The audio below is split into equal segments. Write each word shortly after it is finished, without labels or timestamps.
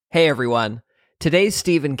Hey everyone. Today's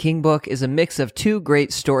Stephen King book is a mix of two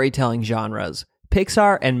great storytelling genres,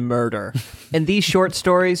 Pixar and murder. In these short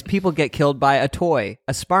stories, people get killed by a toy,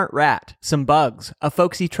 a smart rat, some bugs, a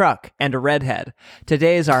folksy truck, and a redhead.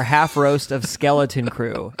 Today is our half roast of Skeleton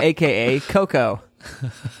Crew, aka Coco.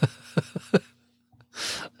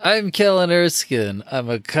 I'm Kellen Erskine. I'm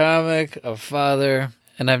a comic, a father,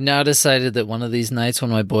 and I've now decided that one of these nights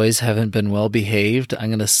when my boys haven't been well behaved, I'm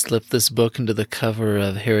going to slip this book into the cover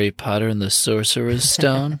of Harry Potter and the Sorcerer's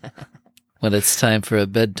Stone when it's time for a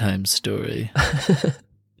bedtime story.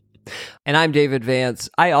 And I'm David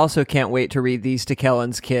Vance. I also can't wait to read these to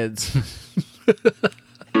Kellen's kids.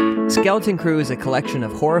 Skeleton Crew is a collection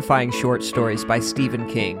of horrifying short stories by Stephen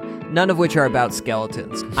King, none of which are about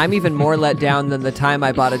skeletons. I'm even more let down than the time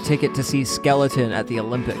I bought a ticket to see Skeleton at the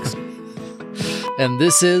Olympics. And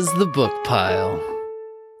this is The Book Pile.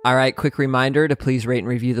 All right, quick reminder to please rate and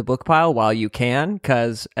review The Book Pile while you can,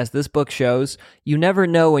 because as this book shows, you never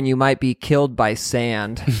know when you might be killed by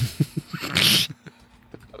sand.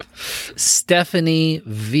 Stephanie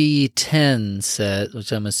V10 said,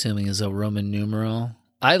 which I'm assuming is a Roman numeral.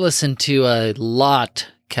 I listen to a lot,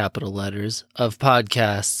 capital letters, of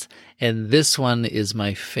podcasts, and this one is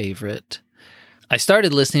my favorite. I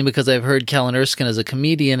started listening because I've heard Kellen Erskine as a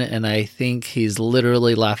comedian, and I think he's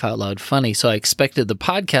literally laugh out loud funny. So I expected the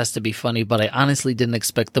podcast to be funny, but I honestly didn't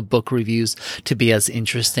expect the book reviews to be as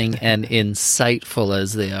interesting and insightful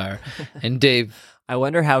as they are. And Dave, I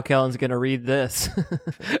wonder how Kellen's going to read this.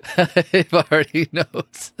 Dave already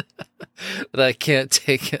knows that I can't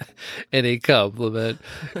take any compliment.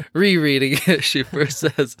 Rereading it, she first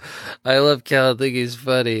says, I love Kellen, think he's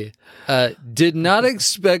funny. Did not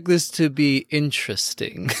expect this to be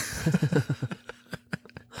interesting.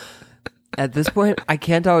 At this point, I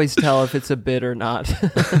can't always tell if it's a bit or not.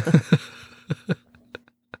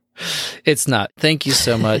 It's not. Thank you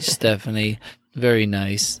so much, Stephanie. Very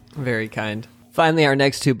nice. Very kind. Finally, our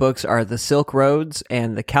next two books are The Silk Roads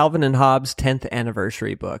and the Calvin and Hobbes 10th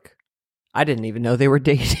Anniversary book. I didn't even know they were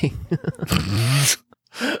dating.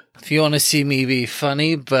 If you want to see me be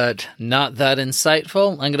funny but not that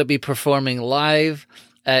insightful, I'm going to be performing live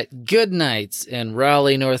at Good Nights in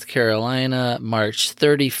Raleigh, North Carolina, March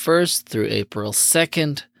 31st through April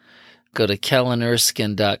 2nd. Go to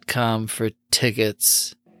kellenerskine.com for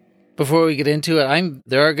tickets. Before we get into it,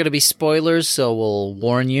 there are going to be spoilers, so we'll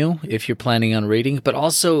warn you if you're planning on reading. But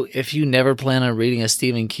also, if you never plan on reading a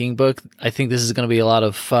Stephen King book, I think this is going to be a lot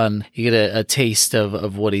of fun. You get a taste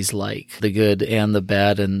of what he's like, the good and the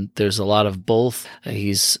bad, and there's a lot of both.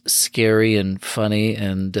 He's scary and funny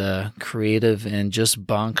and creative and just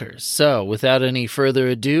bonkers. So, without any further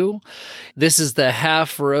ado, this is the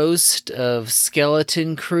half roast of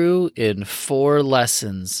Skeleton Crew in 4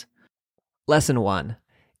 lessons. Lesson 1.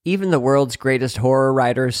 Even the world's greatest horror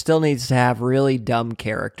writer still needs to have really dumb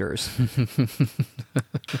characters.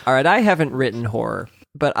 All right, I haven't written horror,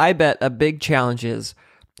 but I bet a big challenge is,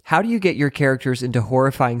 how do you get your characters into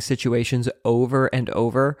horrifying situations over and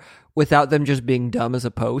over without them just being dumb as a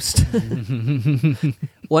post?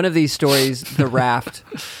 One of these stories, The Raft,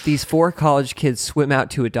 these 4 college kids swim out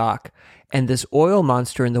to a dock, and this oil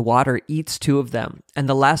monster in the water eats 2 of them, and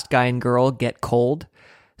the last guy and girl get cold.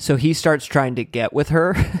 So he starts trying to get with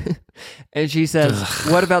her, and she says,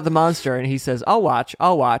 what about the monster? And he says, I'll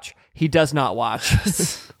watch. He does not watch.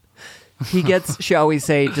 He gets, shall we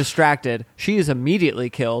say, distracted. She is immediately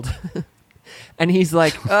killed. And he's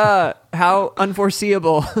like, how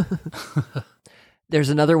unforeseeable. There's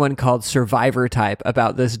another one called Survivor Type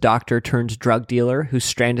about this doctor turned drug dealer who's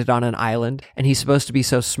stranded on an island, and he's supposed to be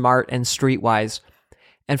so smart and streetwise.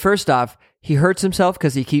 And first off, he hurts himself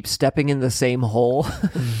because he keeps stepping in the same hole.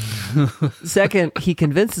 Second, he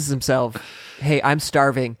convinces himself, hey, I'm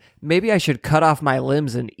starving. Maybe I should cut off my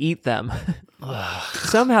limbs and eat them.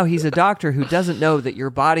 Somehow he's a doctor who doesn't know that your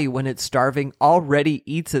body, when it's starving, already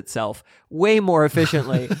eats itself way more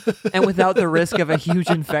efficiently and without the risk of a huge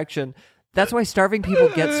infection. That's why starving people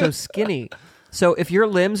get so skinny. So if your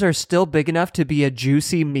limbs are still big enough to be a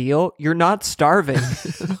juicy meal, you're not starving.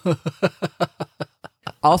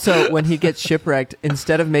 Also, when he gets shipwrecked,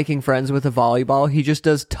 instead of making friends with a volleyball, he just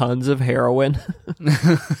does tons of heroin.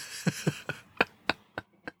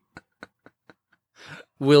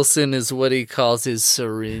 Wilson is what he calls his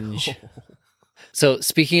syringe. So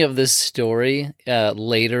speaking of this story,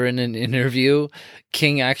 later in an interview,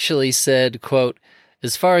 King actually said, quote,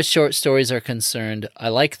 as far as short stories are concerned, I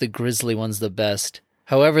like the grisly ones the best.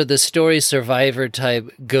 However, the story Survivor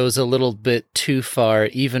Type goes a little bit too far,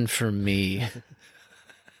 even for me.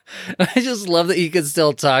 I just love that you can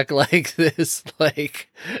still talk like this. Like,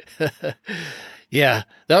 Yeah,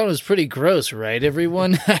 that one was pretty gross, right,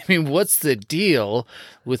 everyone? I mean, what's the deal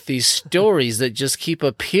with these stories that just keep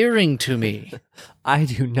appearing to me? I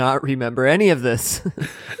do not remember any of this.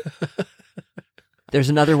 There's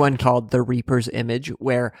another one called The Reaper's Image,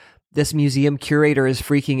 where this museum curator is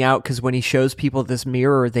freaking out because when he shows people this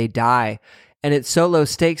mirror, they die. And it's so low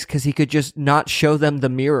stakes because he could just not show them the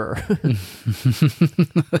mirror.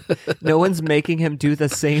 No one's making him do the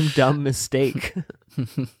same dumb mistake.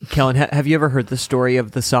 Kellen, have you ever heard the story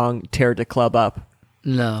of the song Tear the Club Up?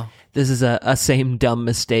 No. This is a same dumb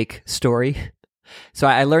mistake story. So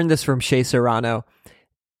I learned this from Shea Serrano.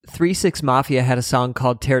 3 6 Mafia had a song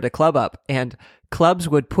called Tear the Club Up, and clubs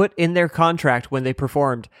would put in their contract when they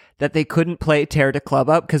performed that they couldn't play Tear the Club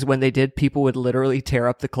Up because when they did, people would literally tear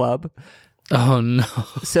up the club. Oh, no.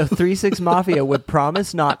 So 3 6 Mafia would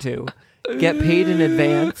promise not to, get paid in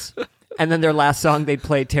advance, and then their last song they'd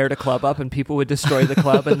play Tear the Club Up and people would destroy the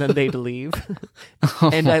club and then they'd leave.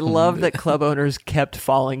 And I love that club owners kept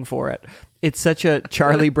falling for it. It's such a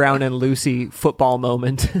Charlie Brown and Lucy football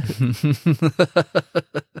moment.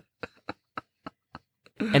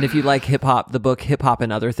 And if you like hip hop, the book Hip Hop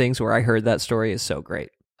and Other Things, where I heard that story, is so great.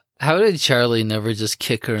 How did Charlie never just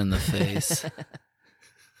kick her in the face?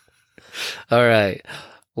 All right.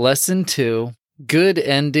 Lesson 2. Good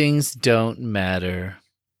endings don't matter,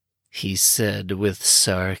 he said with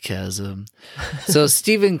sarcasm. So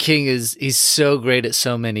Stephen King he's so great at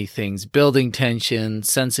so many things. Building tension,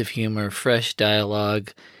 sense of humor, fresh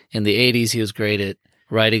dialogue. In the 80s, he was great at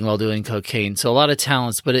writing while doing cocaine. So a lot of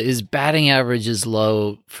talents, but his batting average is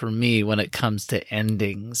low for me when it comes to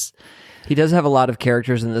endings. He does have a lot of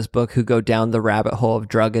characters in this book who go down the rabbit hole of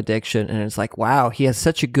drug addiction, and it's like, wow, he has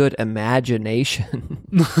such a good imagination.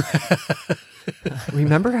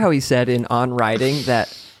 Remember how he said in On Writing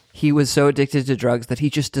that he was so addicted to drugs that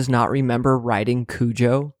he just does not remember writing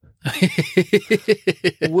Cujo?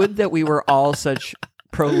 Would that we were all such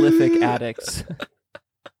prolific addicts.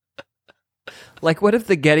 Like, what if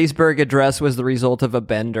the Gettysburg Address was the result of a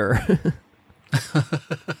bender?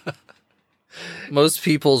 Most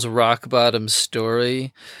people's rock bottom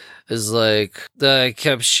story is like, I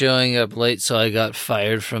kept showing up late, so I got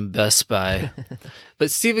fired from Best Buy.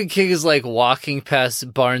 But Stephen King is like walking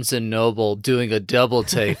past Barnes and Noble doing a double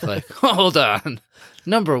take, like, hold on.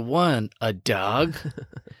 Number 1, a dog?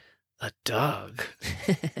 A dog.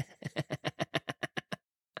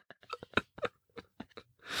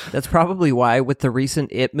 That's probably why, with the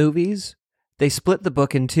recent It movies, they split the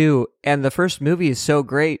book in two, and the first movie is so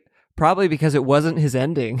great, probably because it wasn't his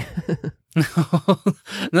ending.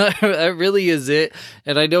 No, that really is it.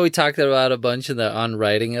 And I know we talked about a bunch in the On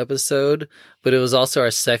Writing episode, but it was also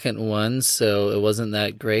our second one, so it wasn't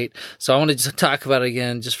that great. So I want to just talk about it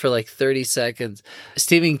again just for like 30 seconds.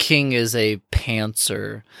 Stephen King is a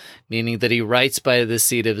pantser, meaning that he writes by the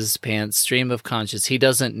seat of his pants, stream of conscious. He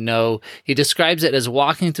doesn't know. He describes it as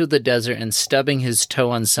walking through the desert and stubbing his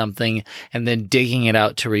toe on something and then digging it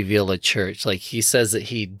out to reveal a church. Like, he says that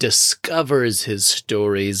he discovers his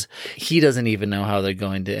stories. He doesn't even know how they're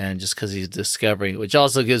going to end just because he's discovering it, which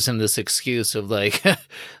also gives him this excuse of like, that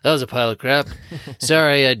was a pile of crap.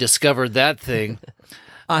 Sorry, I discovered that thing.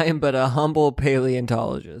 I am but a humble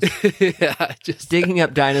paleontologist. Yeah, just digging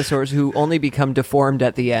up dinosaurs who only become deformed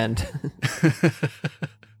at the end.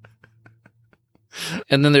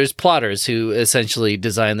 And then there's plotters who essentially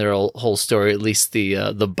design their whole story, at least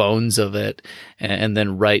the bones of it, and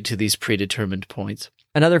then write to these predetermined points.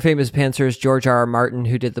 Another famous pantser is George R. R. Martin,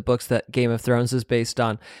 who did the books that Game of Thrones is based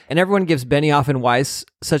on. And everyone gives Benioff and Weiss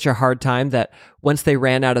such a hard time that once they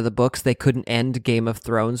ran out of the books, they couldn't end Game of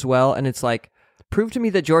Thrones well. And it's like, prove to me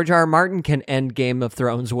that George R. R. Martin can end Game of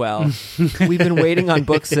Thrones well. We've been waiting on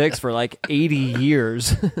book 6 for like 80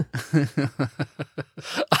 years.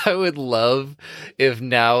 I would love if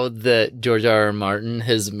now that George R. R. Martin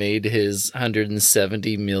has made his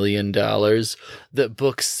 $170 million, that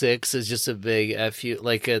book 6 is just a big FU.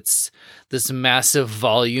 Like, it's this massive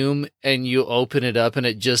volume and you open it up and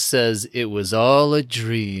it just says, "It was all a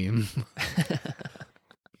dream."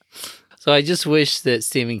 So I just wish that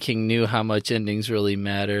Stephen King knew how much endings really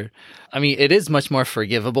matter. I mean, it is much more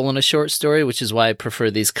forgivable in a short story, which is why I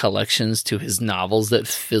prefer these collections to his novels that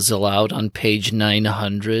fizzle out on page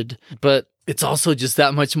 900. But it's also just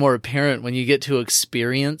that much more apparent when you get to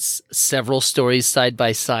experience several stories side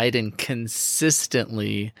by side and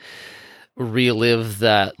consistently relive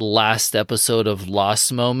that last episode of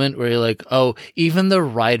Lost moment where you're like, oh, even the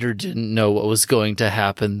writer didn't know what was going to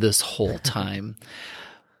happen this whole time.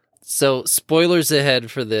 So, spoilers ahead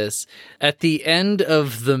for this. At the end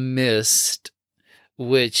of The Mist,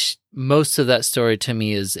 which most of that story to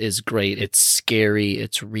me is great. It's scary.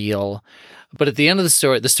 It's real. But at the end of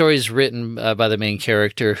the story is written by the main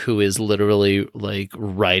character, who is literally like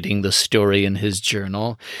writing the story in his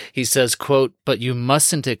journal. He says, quote, "But you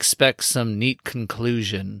mustn't expect some neat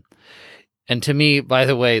conclusion." And to me, by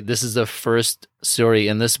the way, this is the first story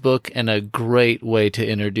in this book and a great way to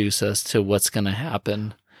introduce us to what's going to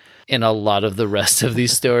happen in a lot of the rest of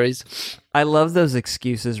these stories. I love those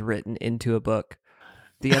excuses written into a book.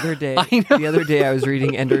 The other day I was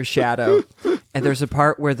reading Ender's Shadow, and there's a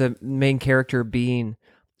part where the main character, Bean,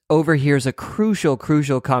 overhears a crucial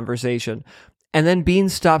conversation. And then Bean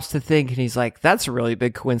stops to think, and he's like, that's a really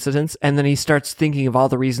big coincidence. And then he starts thinking of all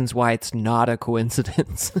the reasons why it's not a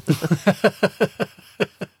coincidence.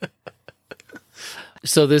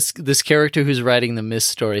 So this character who's writing the Mist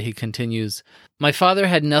story, he continues, "My father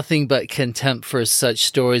had nothing but contempt for such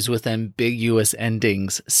stories with ambiguous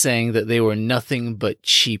endings, saying that they were nothing but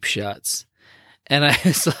cheap shots." And I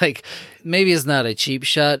was like, maybe it's not a cheap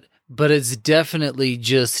shot, but it's definitely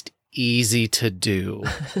just easy to do,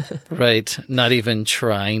 right? Not even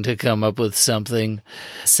trying to come up with something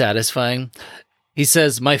satisfying. He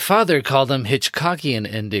says, "My father called them Hitchcockian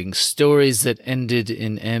endings, stories that ended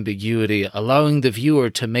in ambiguity, allowing the viewer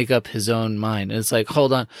to make up his own mind." And it's like,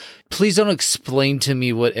 hold on, please don't explain to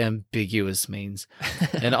me what ambiguous means.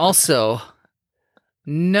 And also,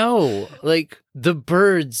 no, like The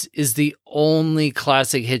Birds is the only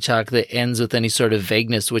classic Hitchcock that ends with any sort of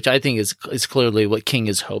vagueness, which I think is clearly what King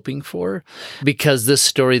is hoping for, because this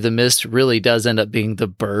story, The Mist, really does end up being the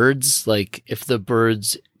birds. Like if the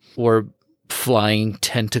birds were flying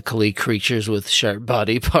tentacly creatures with sharp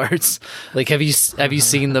body parts. Like have you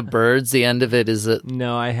seen The Birds? The end of it is that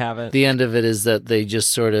No, I haven't. The end of it is that they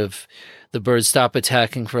just sort of, the birds stop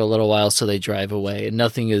attacking for a little while, so they drive away, and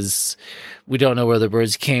we don't know where the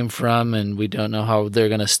birds came from, and we don't know how they're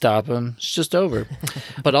going to stop them. It's just over.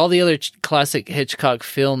 But all the other classic Hitchcock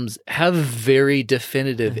films have very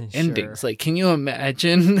definitive endings. Like, can you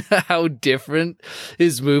imagine how different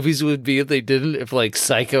his movies would be if they didn't? If like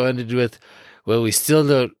Psycho ended with, "Well, we still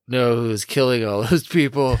don't know who's killing all those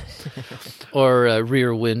people." Or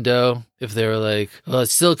Rear Window, if they were like, "Well, it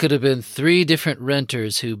still could have been 3 different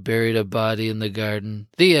renters who buried a body in the garden."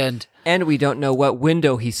 The end. And we don't know what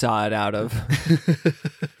window he saw it out of.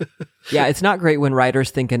 Yeah, it's not great when writers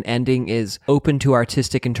think an ending is open to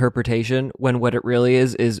artistic interpretation when what it really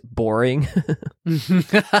is boring.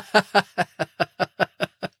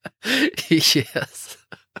 Yes.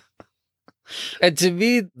 And to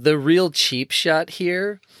me, the real cheap shot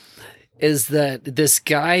here is that this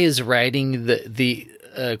guy is writing the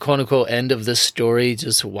quote-unquote end of the story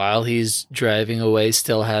just while he's driving away,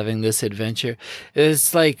 still having this adventure.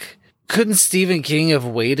 It's like, couldn't Stephen King have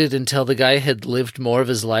waited until the guy had lived more of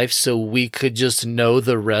his life so we could just know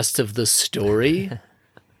the rest of the story?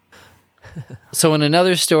 So in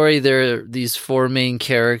another story, there are these 4 main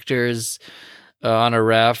characters on a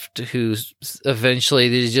raft who eventually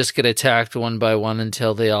they just get attacked one by one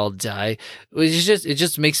until they all die. It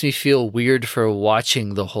just makes me feel weird for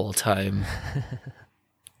watching the whole time.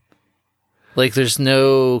 Like there's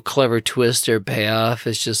no clever twist or payoff.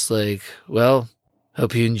 It's just like, well,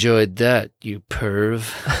 hope you enjoyed that, you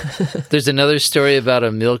perv. There's another story about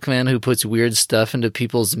a milkman who puts weird stuff into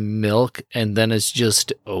people's milk and then it's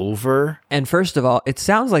just over. And first of all, it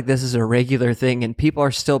sounds like this is a regular thing and people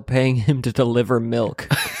are still paying him to deliver milk.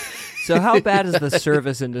 So how bad is the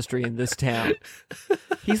service industry in this town?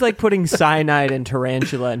 He's like putting cyanide and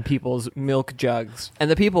tarantula in people's milk jugs.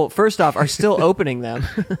 And the people, first off, are still opening them.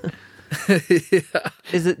 Yeah.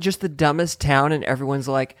 Is it just the dumbest town and everyone's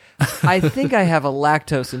like, I think I have a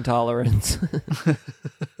lactose intolerance?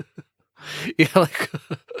 Yeah, like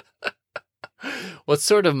what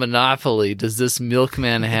sort of monopoly does this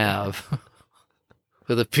milkman have?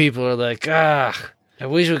 Where the people are like, I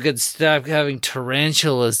wish we could stop having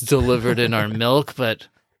tarantulas delivered in our milk, but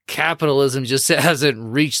capitalism just hasn't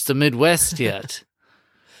reached the Midwest yet.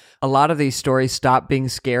 A lot of these stories stop being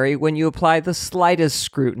scary when you apply the slightest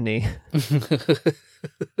scrutiny.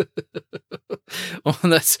 Well,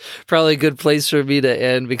 that's probably a good place for me to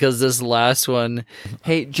end because this last one...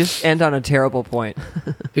 Hey, just end on a terrible point.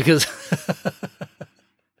 because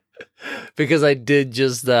I did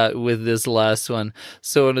just that with this last one.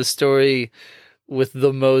 So in a story with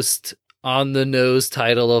the most on-the-nose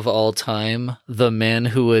title of all time, The Man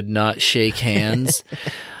Who Would Not Shake Hands...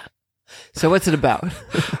 So what's it about?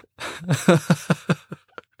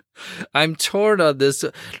 I'm torn on this.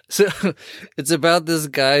 So it's about this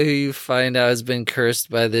guy who you find out has been cursed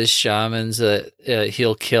by this shaman so that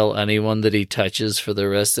he'll kill anyone that he touches for the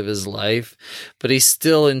rest of his life. But he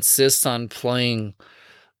still insists on playing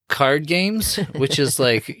card games, which is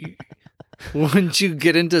like, wouldn't you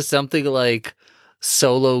get into something like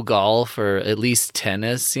solo golf or at least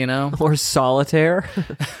tennis, you know? Or solitaire.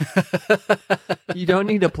 You don't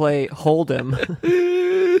need to play Hold'em.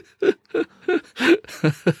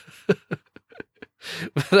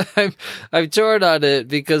 But I'm torn on it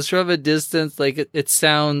because from a distance, like it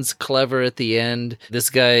sounds clever at the end.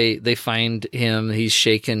 This guy, they find him, he's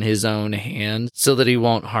shaken his own hand so that he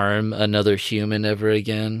won't harm another human ever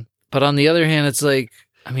again. But on the other hand, it's like,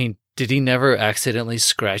 I mean, did he never accidentally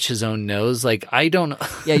scratch his own nose? Like, I don't know.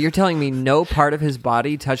 Yeah, you're telling me no part of his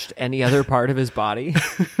body touched any other part of his body?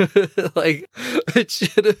 Like, it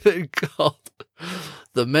should have been called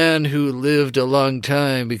The Man Who Lived a Long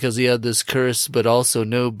Time because he had this curse, but also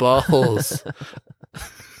no balls.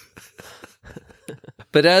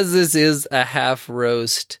 But as this is a half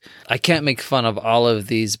roast, I can't make fun of all of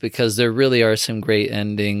these because there really are some great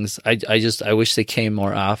endings. I wish they came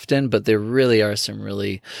more often, but there really are some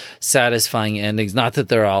really satisfying endings. Not that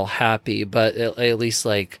they're all happy, but at least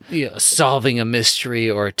like, you know, solving a mystery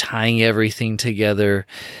or tying everything together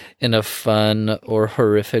in a fun or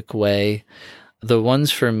horrific way. The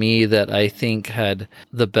ones for me that I think had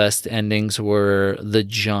the best endings were The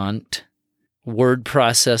Jaunt, Word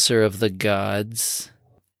Processor of the Gods,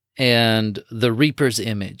 and The Reaper's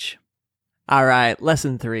Image. All right,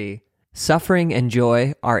 lesson 3. Suffering and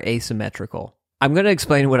joy are asymmetrical. I'm going to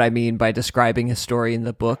explain what I mean by describing a story in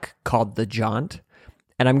the book called The Jaunt,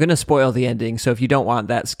 and I'm going to spoil the ending, so if you don't want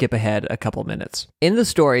that, skip ahead a couple minutes. In the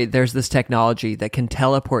story, there's this technology that can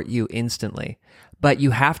teleport you instantly, but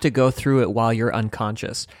you have to go through it while you're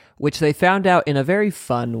unconscious, which they found out in a very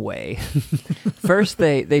fun way. First,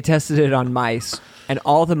 they tested it on mice, and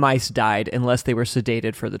all the mice died unless they were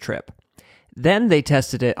sedated for the trip. Then they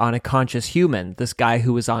tested it on a conscious human, this guy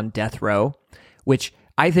who was on death row, which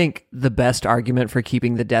I think the best argument for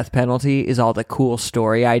keeping the death penalty is all the cool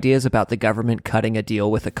story ideas about the government cutting a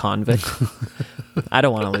deal with a convict. I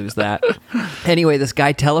don't want to lose that. Anyway, this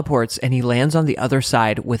guy teleports and he lands on the other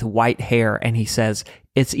side with white hair and he says,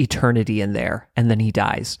 "It's eternity in there," and then he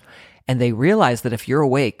dies. And they realize that if you're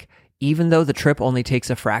awake, even though the trip only takes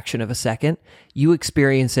a fraction of a second, you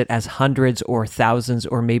experience it as hundreds or thousands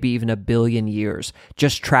or maybe even a billion years,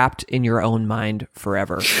 just trapped in your own mind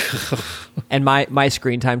forever. And my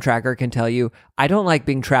screen time tracker can tell you, I don't like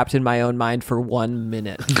being trapped in my own mind for 1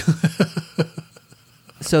 minute.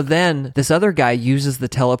 So then this other guy uses the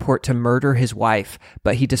teleport to murder his wife,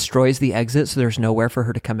 but he destroys the exit so there's nowhere for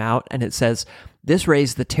her to come out. And it says, "This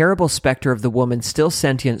raised the terrible specter of the woman still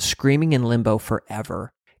sentient, screaming in limbo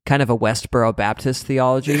forever." Kind of a Westboro Baptist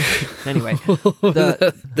theology. Anyway.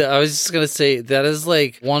 I was just going to say, that is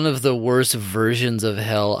like one of the worst versions of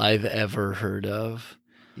hell I've ever heard of.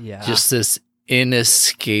 Yeah. Just this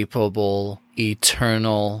inescapable,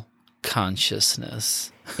 eternal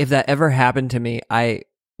consciousness. If that ever happened to me, I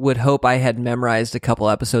would hope I had memorized a couple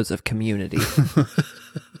episodes of Community.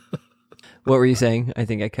 What were you saying? I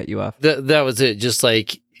think I cut you off. That was it. Just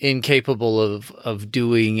like incapable of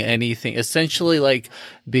doing anything. Essentially like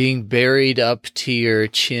being buried up to your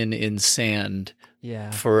chin in sand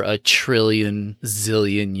for 1 trillion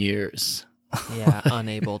zillion years. Yeah,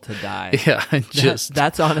 unable to die. Yeah,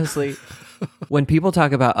 that's honestly, when people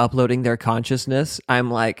talk about uploading their consciousness, I'm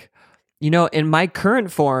like, you know, in my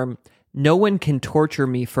current form, no one can torture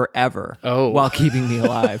me forever while keeping me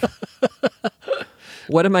alive.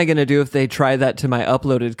 What am I going to do if they try that to my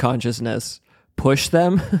uploaded consciousness? Push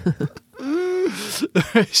them?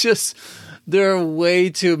 It's just, there are way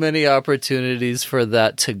too many opportunities for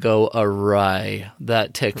that to go awry,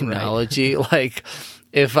 that technology. Right. Like,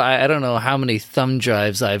 if I don't know how many thumb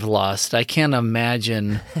drives I've lost. I can't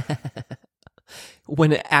imagine.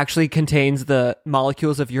 When it actually contains the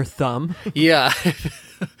molecules of your thumb? Yeah.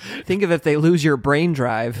 Think of if they lose your brain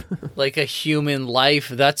drive. Like a human life.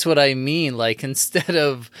 That's what I mean. Like, instead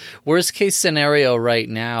of, worst case scenario right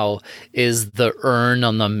now is the urn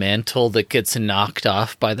on the mantle that gets knocked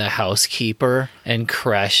off by the housekeeper and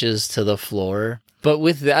crashes to the floor. But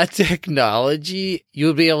with that technology, you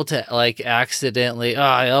would be able to like accidentally,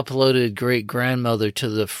 I uploaded great grandmother to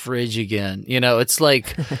the fridge again. You know, it's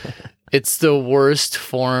like, it's the worst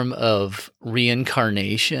form of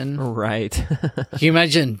reincarnation. Right. Can you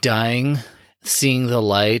imagine dying, seeing the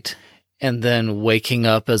light, and then waking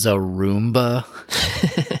up as a Roomba?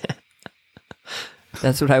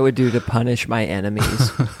 That's what I would do to punish my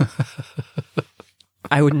enemies.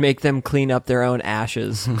 I would make them clean up their own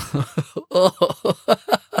ashes.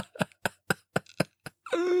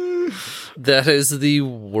 That is the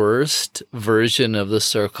worst version of the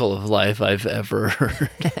circle of life I've ever heard.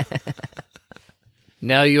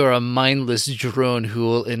 Now you're a mindless drone who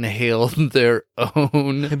will inhale their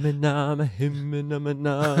own.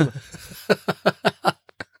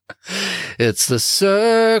 It's the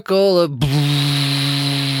circle of...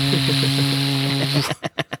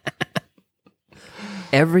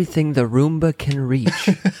 Everything the Roomba can reach.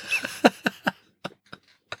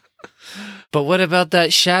 But what about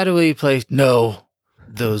that shadowy place? No,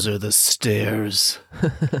 those are the stairs.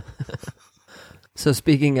 So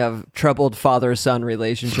speaking of troubled father-son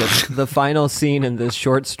relationships, the final scene in this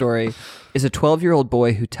short story is a 12-year-old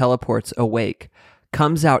boy who teleports awake,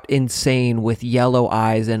 comes out insane with yellow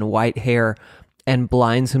eyes and white hair, and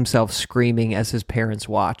blinds himself screaming as his parents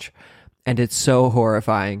watch. And it's so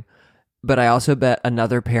horrifying. But I also bet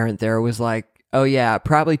another parent there was like, oh yeah,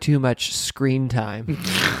 probably too much screen time.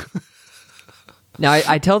 Now,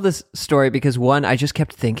 I tell this story because, one, I just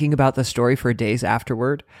kept thinking about the story for days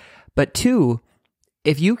afterward. But two,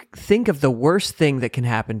 if you think of the worst thing that can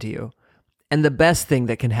happen to you and the best thing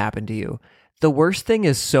that can happen to you, the worst thing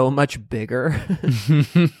is so much bigger.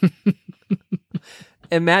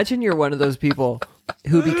 Imagine you're one of those people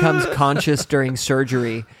who becomes conscious during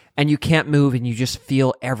surgery and you can't move and you just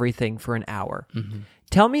feel everything for an hour. Mm-hmm.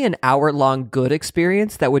 Tell me an hour-long good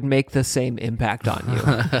experience that would make the same impact on you.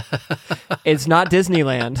 It's not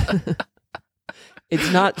Disneyland.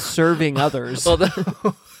 It's not serving others. Although,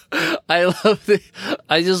 I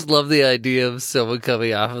just love the idea of someone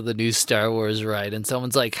coming off of the new Star Wars ride and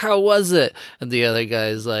someone's like, how was it? And the other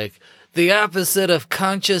guy's like, the opposite of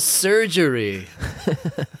conscious surgery.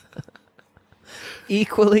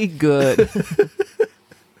 Equally good.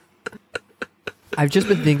 I've just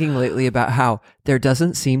been thinking lately about how there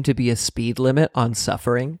doesn't seem to be a speed limit on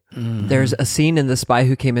suffering. Mm-hmm. There's a scene in The Spy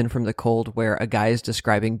Who Came In From the Cold where a guy is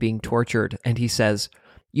describing being tortured, and he says,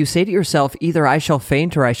 you say to yourself, either I shall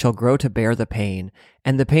faint or I shall grow to bear the pain.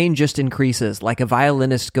 And the pain just increases, like a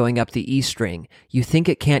violinist going up the E string. You think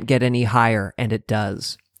it can't get any higher, and it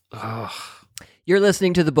does. Ugh. You're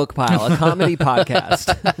listening to The Book Pile, a comedy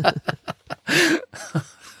podcast.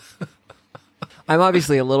 I'm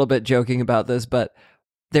obviously a little bit joking about this, but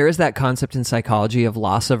there is that concept in psychology of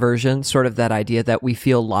loss aversion, sort of that idea that we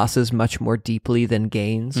feel losses much more deeply than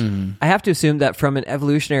gains. Mm. I have to assume that from an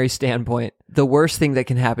evolutionary standpoint, the worst thing that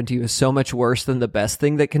can happen to you is so much worse than the best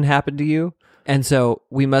thing that can happen to you. And so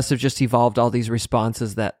we must have just evolved all these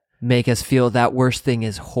responses that make us feel that worst thing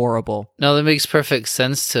is horrible. No, that makes perfect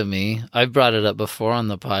sense to me. I've brought it up before on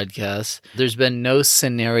the podcast. There's been no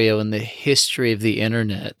scenario in the history of the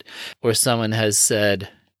internet where someone has said,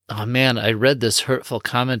 oh man, I read this hurtful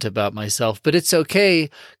comment about myself, but it's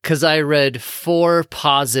okay because I read 4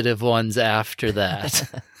 positive ones after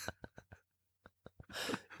that.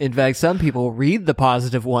 In fact, some people read the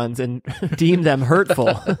positive ones and deem them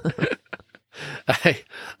hurtful.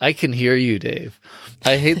 I can hear you, Dave.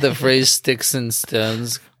 I hate the phrase sticks and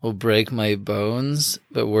stones will break my bones,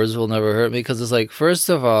 but words will never hurt me, because it's like, first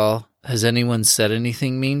of all, has anyone said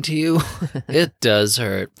anything mean to you? It does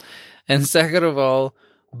hurt. And second of all,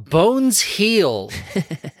 bones heal.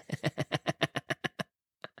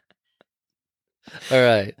 All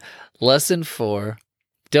right. Lesson 4.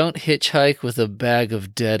 Don't hitchhike with a bag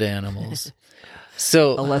of dead animals.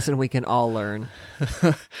 So a lesson we can all learn.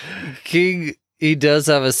 King, he does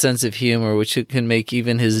have a sense of humor, which can make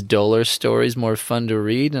even his duller stories more fun to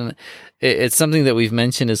read. And it's something that we've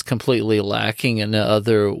mentioned is completely lacking in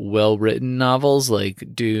other well-written novels like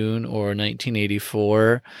Dune or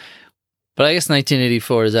 1984. But I guess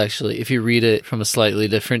 1984 is actually, if you read it from a slightly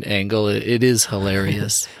different angle, it is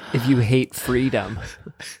hilarious. If you hate freedom.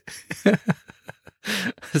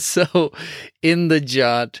 So in the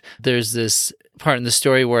jaunt, there's this part in the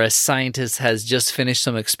story where a scientist has just finished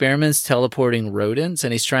some experiments teleporting rodents,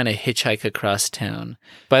 and he's trying to hitchhike across town.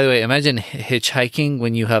 By the way, imagine hitchhiking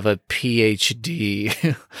when you have a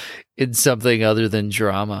PhD in something other than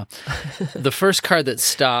drama. The first car that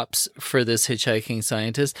stops for this hitchhiking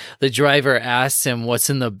scientist, the driver asks him what's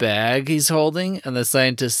in the bag he's holding, and the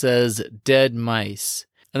scientist says, dead mice.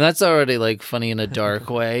 And that's already like funny in a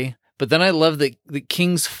dark way. But then I love that the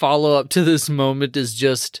King's follow-up to this moment is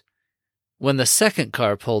just, when the second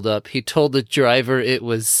car pulled up, he told the driver it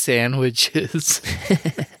was sandwiches.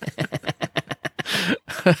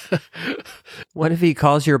 What if he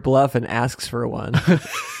calls your bluff and asks for one?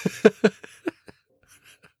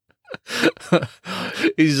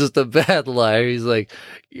 He's just a bad liar. He's like,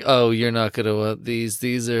 oh, you're not going to want these.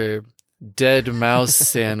 These are dead mouse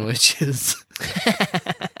sandwiches.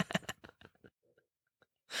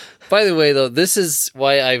 By the way, though, this is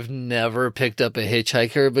why I've never picked up a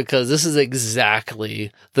hitchhiker, because this is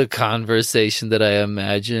exactly the conversation that I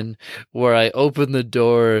imagine, where I open the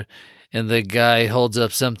door And the guy holds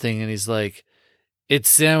up something and he's like, "It's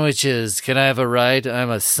sandwiches. Can I have a ride? I'm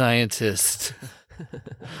a scientist."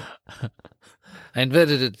 I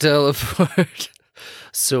invented a teleport.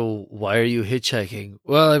 So why are you hitchhiking?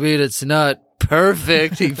 Well, I mean, it's not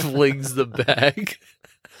perfect. He flings the bag.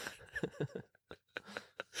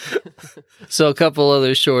 So a couple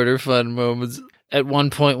other shorter fun moments. At one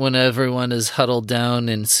point when everyone is huddled down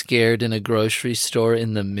and scared in a grocery store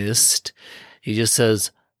in the mist, he just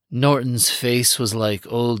says, "Norton's face was like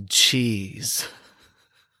old cheese."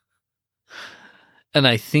 And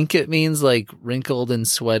I think it means like wrinkled and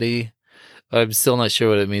sweaty. I'm still not sure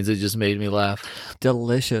what it means. It just made me laugh.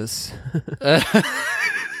 Delicious.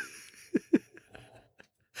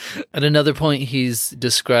 At another point, he's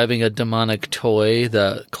describing a demonic toy,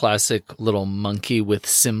 the classic little monkey with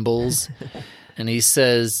symbols. And he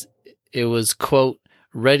says it was, quote,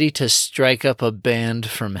 "ready to strike up a band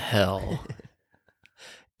from hell."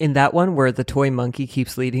 In that one where the toy monkey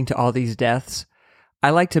keeps leading to all these deaths, I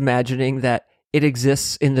liked imagining that it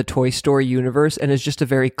exists in the Toy Story universe and is just a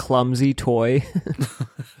very clumsy toy.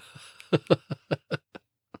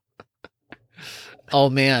 Oh,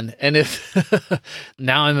 man. And if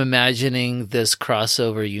now I'm imagining this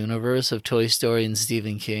crossover universe of Toy Story and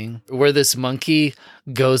Stephen King, where this monkey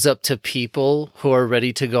goes up to people who are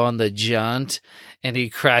ready to go on the jaunt and he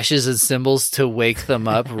crashes his cymbals to wake them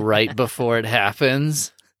up right before it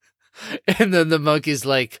happens. And then the monkey's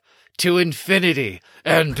like, "To infinity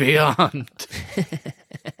and beyond."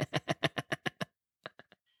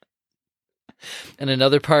 And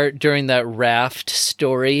another part during that raft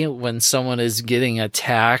story, when someone is getting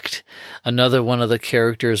attacked, another one of the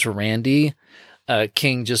characters, Randy,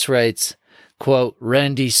 King just writes, quote,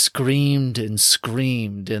 "Randy screamed,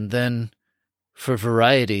 and then, for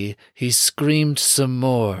variety, he screamed some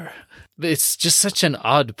more." It's just such an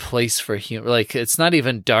odd place for humor. Like, it's not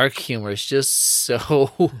even dark humor. It's just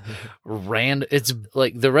so random. It's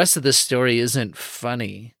like the rest of the story isn't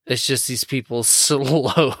funny. It's just these people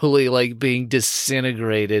slowly like being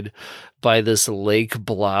disintegrated by this lake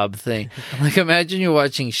blob thing. Like, imagine you're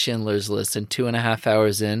watching Schindler's List and 2.5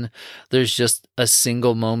 hours in, there's just a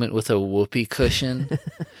single moment with a whoopee cushion.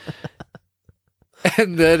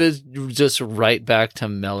 And then it's just right back to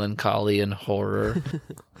melancholy and horror.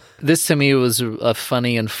 This to me was a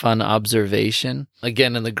funny and fun observation.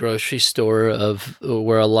 Again, in the grocery store of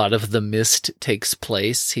where a lot of the mist takes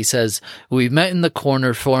place, he says, "We met in the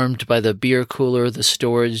corner formed by the beer cooler, the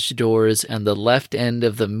storage doors, and the left end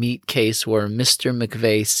of the meat case where Mr.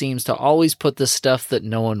 McVeigh seems to always put the stuff that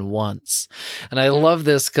no one wants." And I love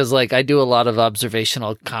this because, like, I do a lot of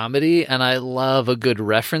observational comedy, and I love a good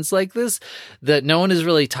reference like this that no one has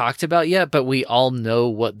really talked about yet, but we all know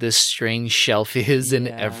what this strange shelf is in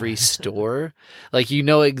every store. Like, you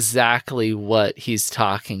know exactly what he's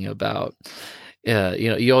talking about.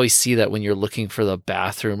 You always see that when you're looking for the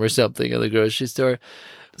bathroom or something in the grocery store.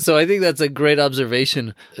 So I think that's a great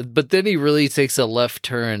observation. But then he really takes a left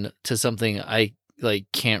turn to something I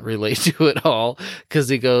can't relate to at all, because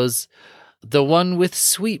he goes, "The one with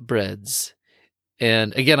sweetbreads."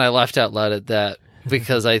 And again, I laughed out loud at that,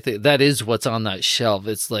 because I think that is what's on that shelf.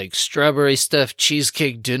 It's like strawberry stuffed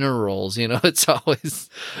cheesecake dinner rolls. It's always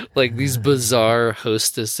like these bizarre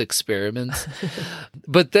hostess experiments.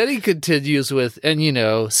 But then he continues with, and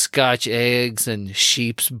Scotch eggs and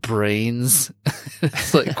sheep's brains.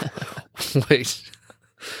 It's like, wait,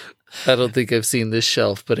 I don't think I've seen this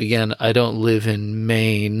shelf. But again, I don't live in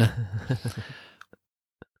Maine.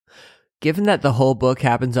 Given that the whole book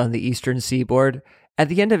happens on the eastern seaboard, at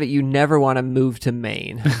the end of it, you never want to move to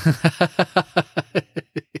Maine.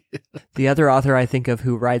 The other author I think of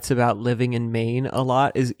who writes about living in Maine a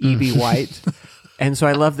lot is E.B. White. And so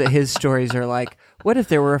I love that his stories are like, what if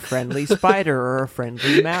there were a friendly spider or a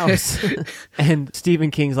friendly mouse? And Stephen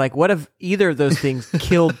King's like, what if either of those things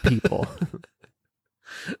killed people?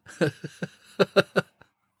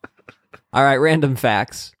 All right, random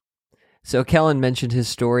facts. So Kellen mentioned his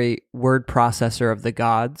story, Word Processor of the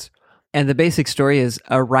Gods. And the basic story is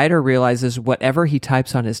a writer realizes whatever he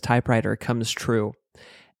types on his typewriter comes true.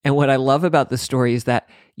 And what I love about this story is that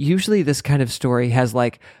usually this kind of story has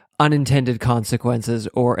like unintended consequences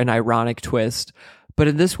or an ironic twist. But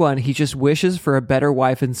in this one, he just wishes for a better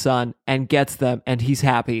wife and son and gets them, and he's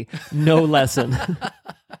happy. No lesson.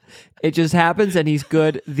 It just happens and he's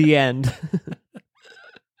good. The end.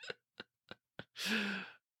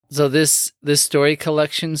 So this story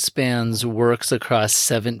collection spans works across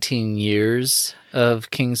 17 years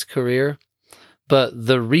of King's career. But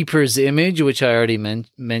The Reaper's Image, which I already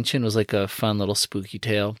mentioned, was like a fun little spooky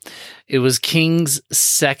tale. It was King's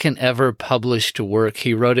second ever published work.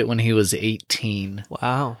 He wrote it when he was 18.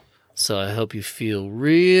 Wow. So I hope you feel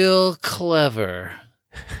real clever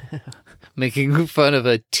making fun of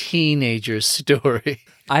a teenager's story.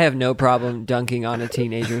 I have no problem dunking on a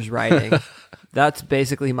teenager's writing. That's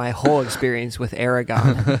basically my whole experience with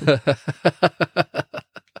Aragon.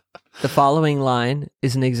 The following line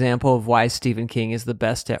is an example of why Stephen King is the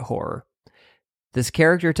best at horror. This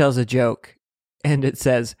character tells a joke, and it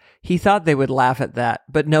says, he thought they would laugh at that,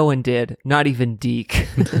 but no one did, not even Deke.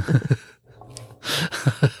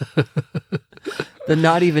 The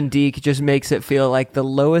not even Deke just makes it feel like the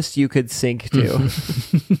lowest you could sink to.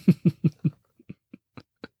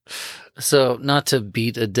 So, not to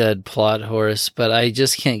beat a dead plot horse, but I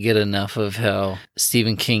just can't get enough of how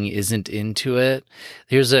Stephen King isn't into it.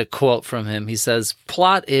 Here's a quote from him. He says,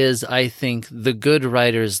 "Plot is, I think, the good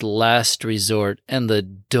writer's last resort and the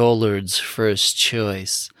dullard's first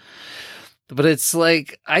choice." But it's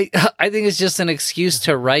like, I think it's just an excuse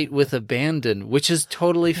to write with abandon, which is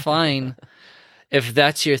totally fine if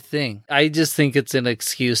that's your thing. I just think it's an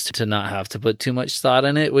excuse to not have to put too much thought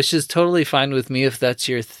in it, which is totally fine with me if that's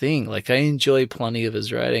your thing. Like, I enjoy plenty of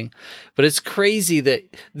his writing. But it's crazy that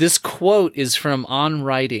this quote is from On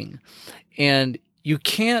Writing. And you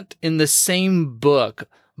can't, in the same book,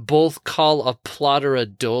 both call a plotter a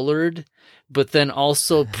dullard, but then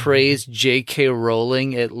also praise J.K.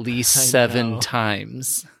 Rowling at least 7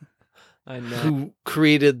 times. I know. Who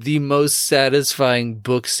created the most satisfying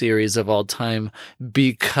book series of all time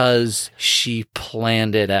because she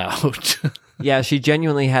planned it out. Yeah, she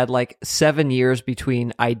genuinely had like 7 years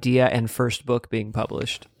between idea and first book being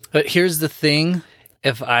published. But here's the thing.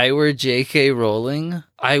 If I were J.K. Rowling,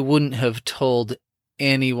 I wouldn't have told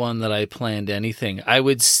anyone that I planned anything. I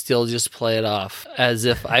would still just play it off as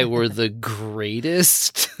if I were the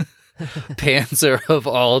greatest pantser of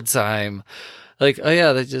all time. Like, oh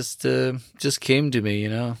yeah, that just came to me, you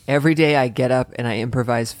know? Every day I get up and I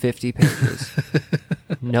improvise 50 pages.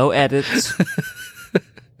 No edits.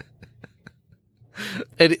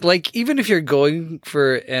 And like, even if you're going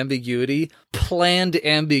for ambiguity, planned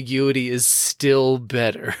ambiguity is still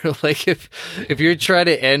better. Like, if you're trying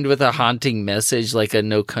to end with a haunting message, like a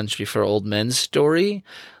No Country for Old Men story,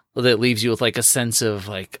 that leaves you with like a sense of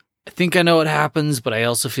like, I think I know what happens, but I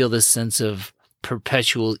also feel this sense of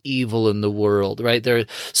perpetual evil in the world, right? There are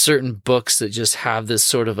certain books that just have this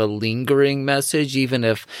sort of a lingering message, even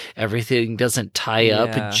if everything doesn't tie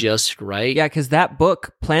up just right. Yeah, because that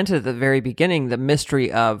book planted at the very beginning the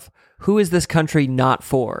mystery of who is this country not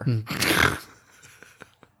for?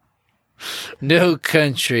 No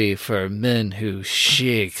country for men who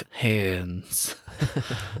shake hands.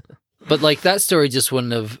 But like that story just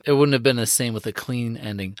wouldn't have been the same with a clean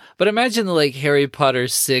ending. But imagine like Harry Potter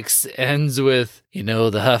 6 ends with, you know,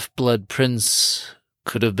 the half-blood prince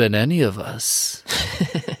could have been any of us.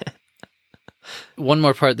 One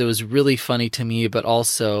more part that was really funny to me, but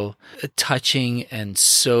also touching and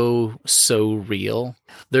so real.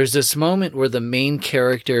 There's this moment where the main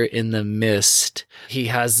character in The Mist, he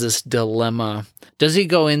has this dilemma. Does he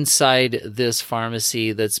go inside this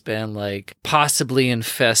pharmacy that's been like possibly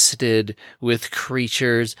infested with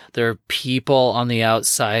creatures? There are people on the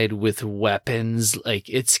outside with weapons. Like,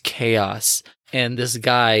 it's chaos. And this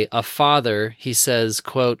guy, a father, he says,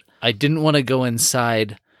 quote, "I didn't want to go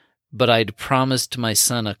inside, but I'd promised my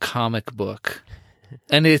son a comic book."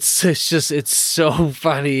 And it's so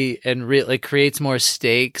funny and like creates more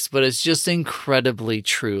stakes, but it's just incredibly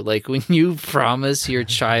true. Like, when you promise your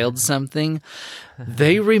child something,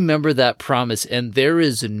 they remember that promise, and there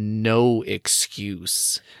is no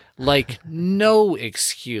excuse. Like, no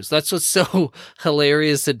excuse. That's what's so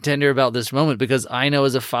hilarious and tender about this moment, because I know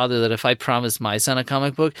as a father that if I promised my son a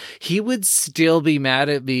comic book, he would still be mad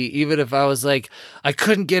at me, even if I was like, I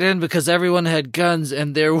couldn't get in because everyone had guns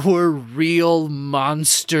and there were real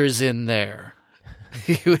monsters in there.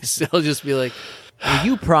 He would still just be like, well,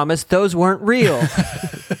 you promised those weren't real.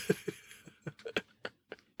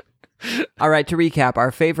 All right, to recap,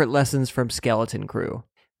 our favorite lessons from Skeleton Crew.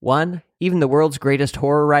 1, even the world's greatest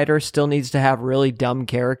horror writer still needs to have really dumb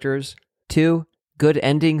characters. 2, good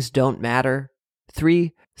endings don't matter.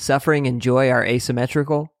 3, suffering and joy are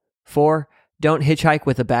asymmetrical. 4, don't hitchhike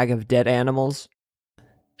with a bag of dead animals.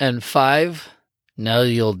 And 5, now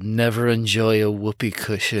you'll never enjoy a whoopee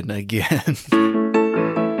cushion again.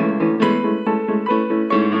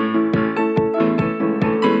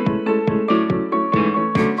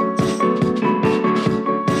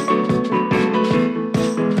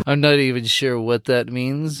 I'm not even sure what that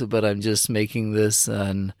means, but I'm just making this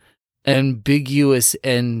an ambiguous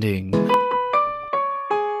ending.